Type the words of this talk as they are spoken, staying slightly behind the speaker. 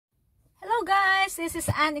guys, this is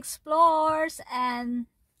Ann Explores, and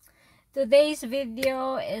today's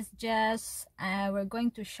video is just we're going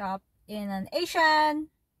to shop in an Asian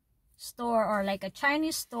store or like a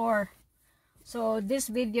Chinese store. So this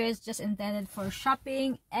video is just intended for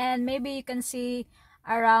shopping, and maybe you can see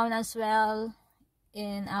around as well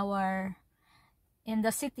in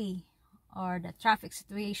the city or the traffic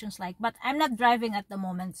situations like. But I'm not driving at the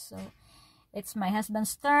moment, so it's my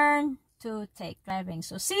husband's turn to take driving.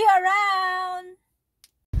 So see you around.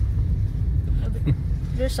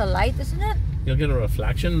 There's a light, isn't it? You'll get a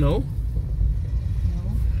reflection, no?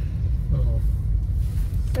 No. Oh.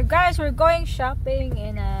 So guys, we're going shopping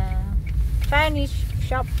in a Chinese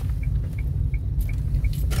shop.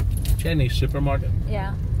 Chinese supermarket.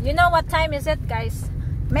 Yeah. You know what time is it, guys?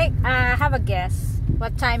 Have a guess.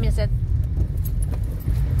 What time is it?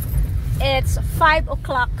 It's 5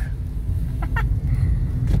 o'clock.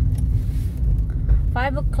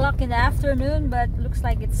 5 o'clock in the afternoon, but looks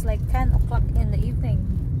like it's like 10 o'clock in the evening.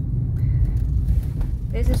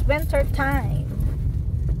 This is winter time.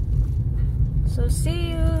 So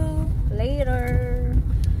see you later.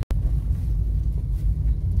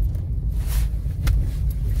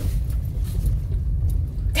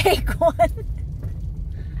 Take one.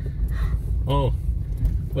 Oh,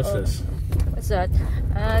 what's this? What's that?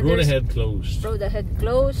 Road ahead closed. Road ahead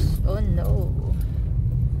closed. Oh no.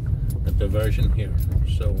 A diversion here.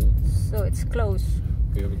 So it's closed.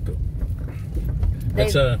 Here we go.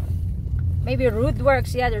 It's a maybe road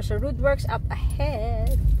works. Yeah, there's a road works up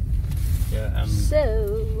ahead. Yeah, and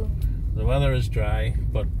so the weather is dry,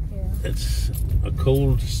 but yeah, it's a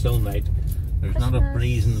cold, still night. There's not a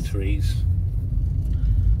breeze in the trees.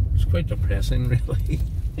 It's quite depressing, really.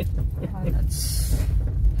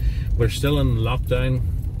 We're still in lockdown.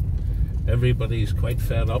 Everybody's quite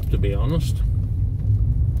fed up, to be honest.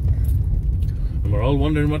 And we're all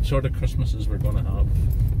wondering what sort of Christmases we're going to have.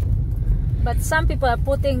 But some people are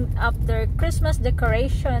putting up their Christmas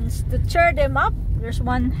decorations to cheer them up. There's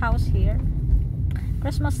one house here.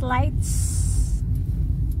 Christmas lights.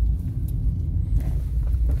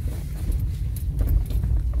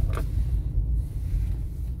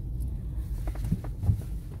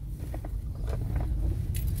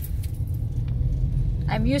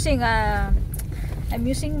 I'm using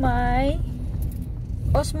my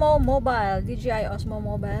Osmo Mobile, DJI Osmo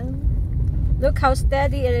Mobile. Look how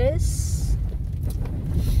steady it is.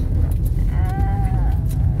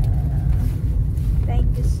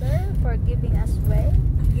 Thank you, sir, for giving us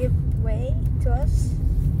give way to us.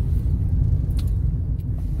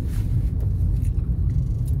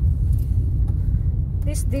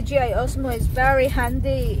 This DJI Osmo is very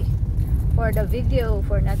handy for the video,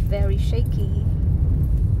 for not very shaky.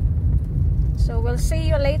 So we'll see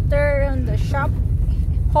you later on the shop.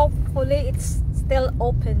 Hopefully it's still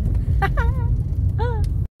open.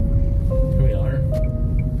 Here we are.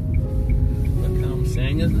 The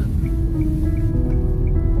Camseng, isn't it?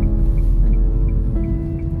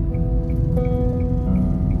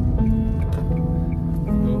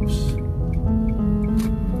 Oops.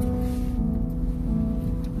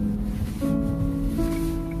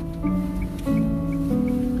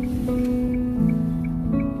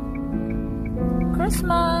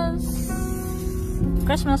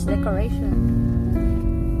 Christmas decoration.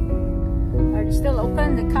 Are they still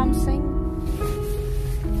open, the Camseng?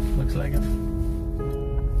 Looks like it.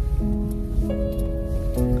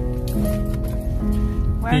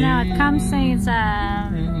 We're now at Camseng. It's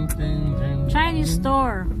a Chinese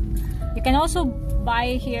store. You can also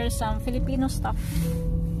buy here some Filipino stuff.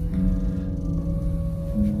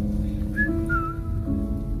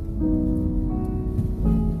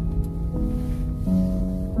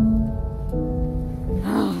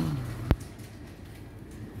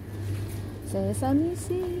 Sesame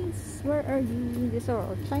seeds, where are you? These are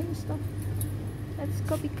all Chinese stuff. Let's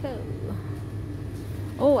go.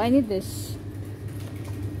 Oh, I need this.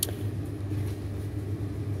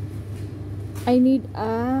 I need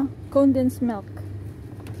a condensed milk.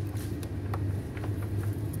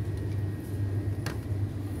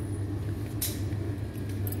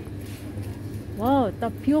 Wow,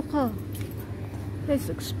 tapioca. That's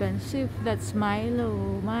expensive. That's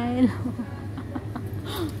Milo.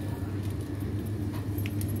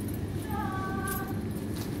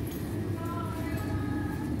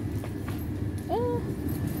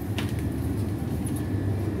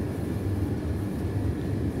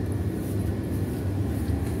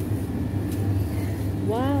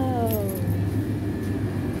 Wow.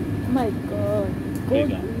 Oh my god.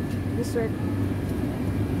 Gold dessert.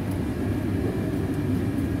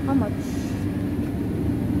 How much?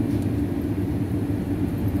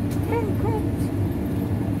 10 crabs.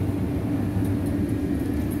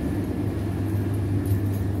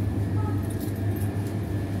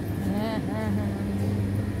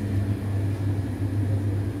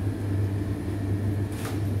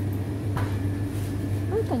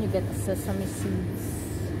 get sesame seeds.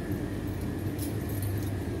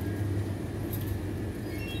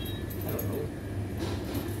 I don't know.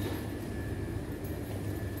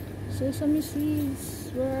 Sesame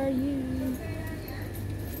seeds, where are you?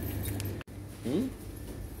 Hmm?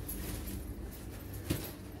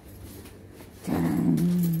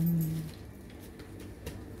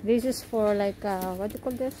 This is for like what do you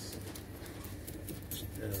call this?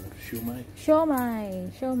 Shumai. Show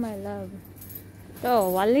my love.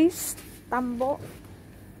 Oh, walis tambo.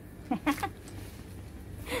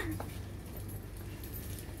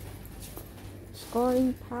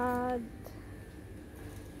 Scoring pad.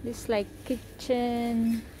 This like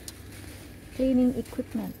kitchen cleaning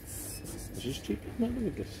equipment. This is cheap. No, look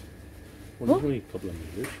at this. Oh. Well, only a couple of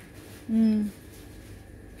meters. Mm.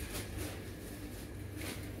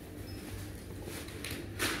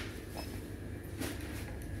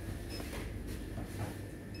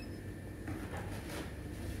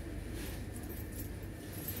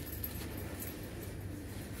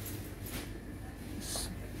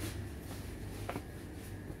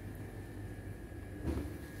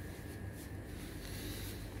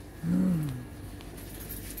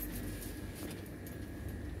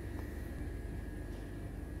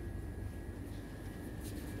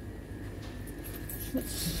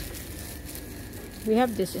 We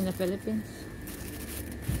have this in the Philippines.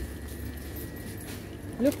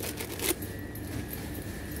 Look.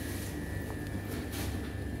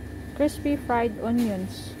 Crispy fried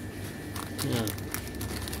onions. Yeah.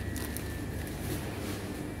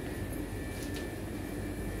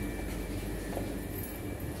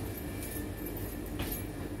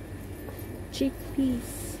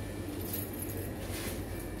 Chickpeas.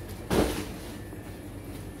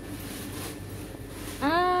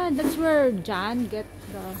 That's where John get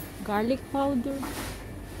the garlic powder.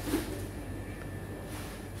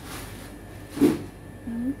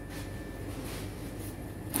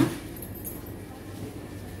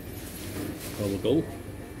 There we go.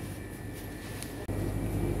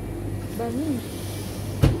 Bunny.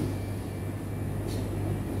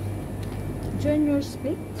 Junior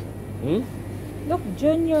split. Hmm? Look,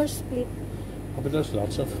 junior split. Oh, but there's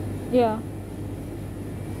lots of. Yeah.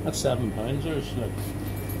 That's £7. There's like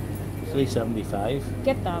 $3.75.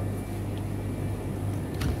 Get up.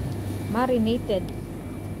 Marinated.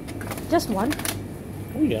 Just one?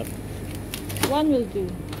 Oh yeah. One will do.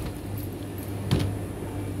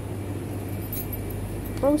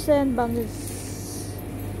 Frozen bunnies.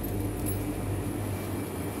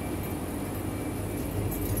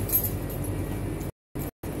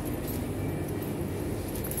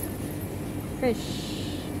 Fish.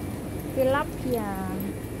 Tilapia.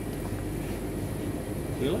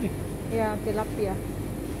 Really? Yeah, tilapia.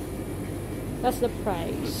 That's the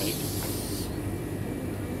price. Okay.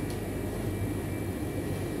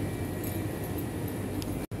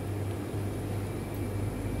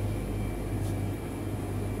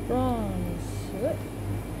 Prawns.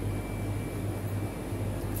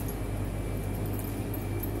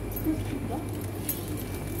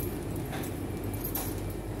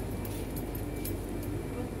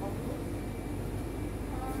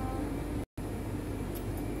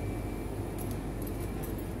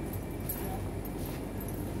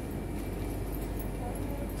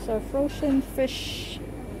 So frozen fish.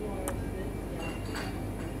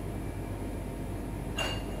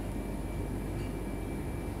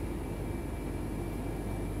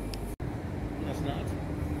 That's not.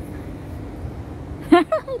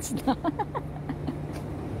 It's not.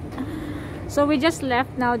 So we just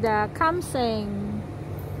left now the Camseng.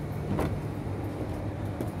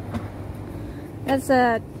 That's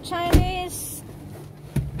a Chinese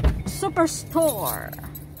superstore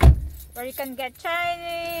where you can get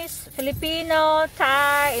Chinese, Filipino,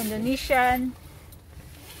 Thai, Indonesian,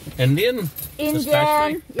 Indian? Indian,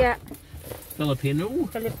 Especially? yeah, Filipino?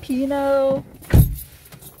 Filipino,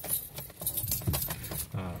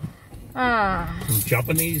 Some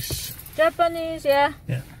Japanese? Japanese, yeah,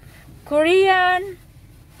 Yeah. Korean,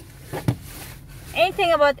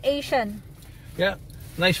 anything about Asian. Yeah.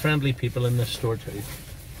 Nice friendly people in this store too.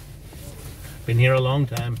 Been here a long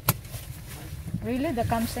time. Really, the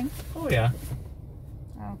Camseng? Oh yeah.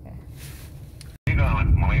 Okay. You don't have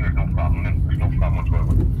money, there's no problem, then. There's no problem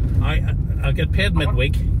whatsoever. I'll get paid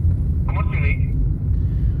midweek. How much do you need?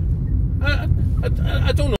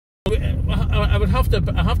 I don't know. I would have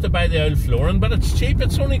to buy the old flooring, but it's cheap.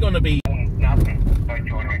 It's only going to be. Nothing. Sorry,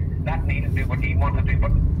 Johnny. That needs to do what you want to do,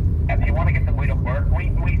 but if you want to get the weight up work, the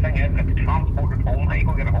thing is, if the transport at home, how you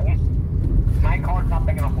going to get it home? My car's not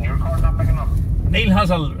big enough and your car's not big enough. Neil has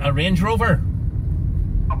a Range Rover.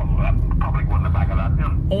 Probably go in the back of that,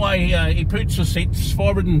 then. Oh, he puts the seats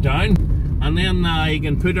forward and down, and then he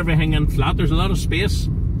can put everything in flat. There's a lot of space.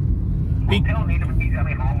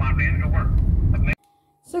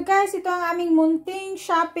 So guys, ito ang aming munting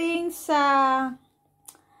shopping sa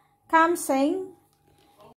Camseng.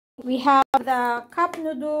 We have the cup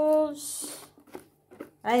noodles.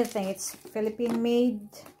 I think it's Philippine made.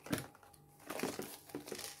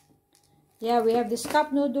 Yeah, we have this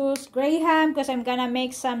cup noodles, graham, because I'm gonna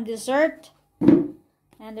make some dessert.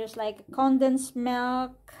 And there's like condensed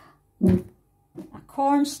milk, a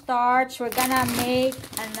cornstarch. We're gonna make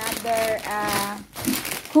another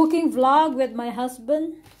cooking vlog with my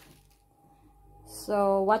husband.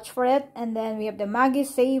 So watch for it. And then we have the Maggi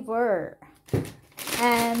Savor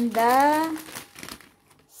and the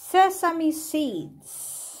sesame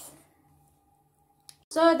seeds.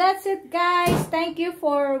 So that's it, guys. Thank you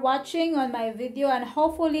for watching on my video, and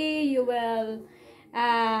hopefully you will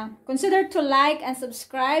consider to like and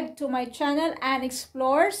subscribe to my channel and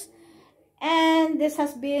Explores. And this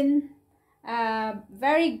has been a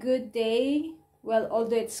very good day. Well,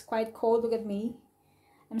 although it's quite cold, look at me.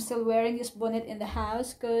 I'm still wearing this bonnet in the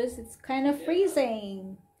house because it's kind of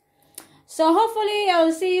freezing. So hopefully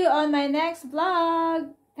I'll see you on my next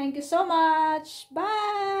vlog. Thank you so much.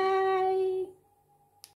 Bye.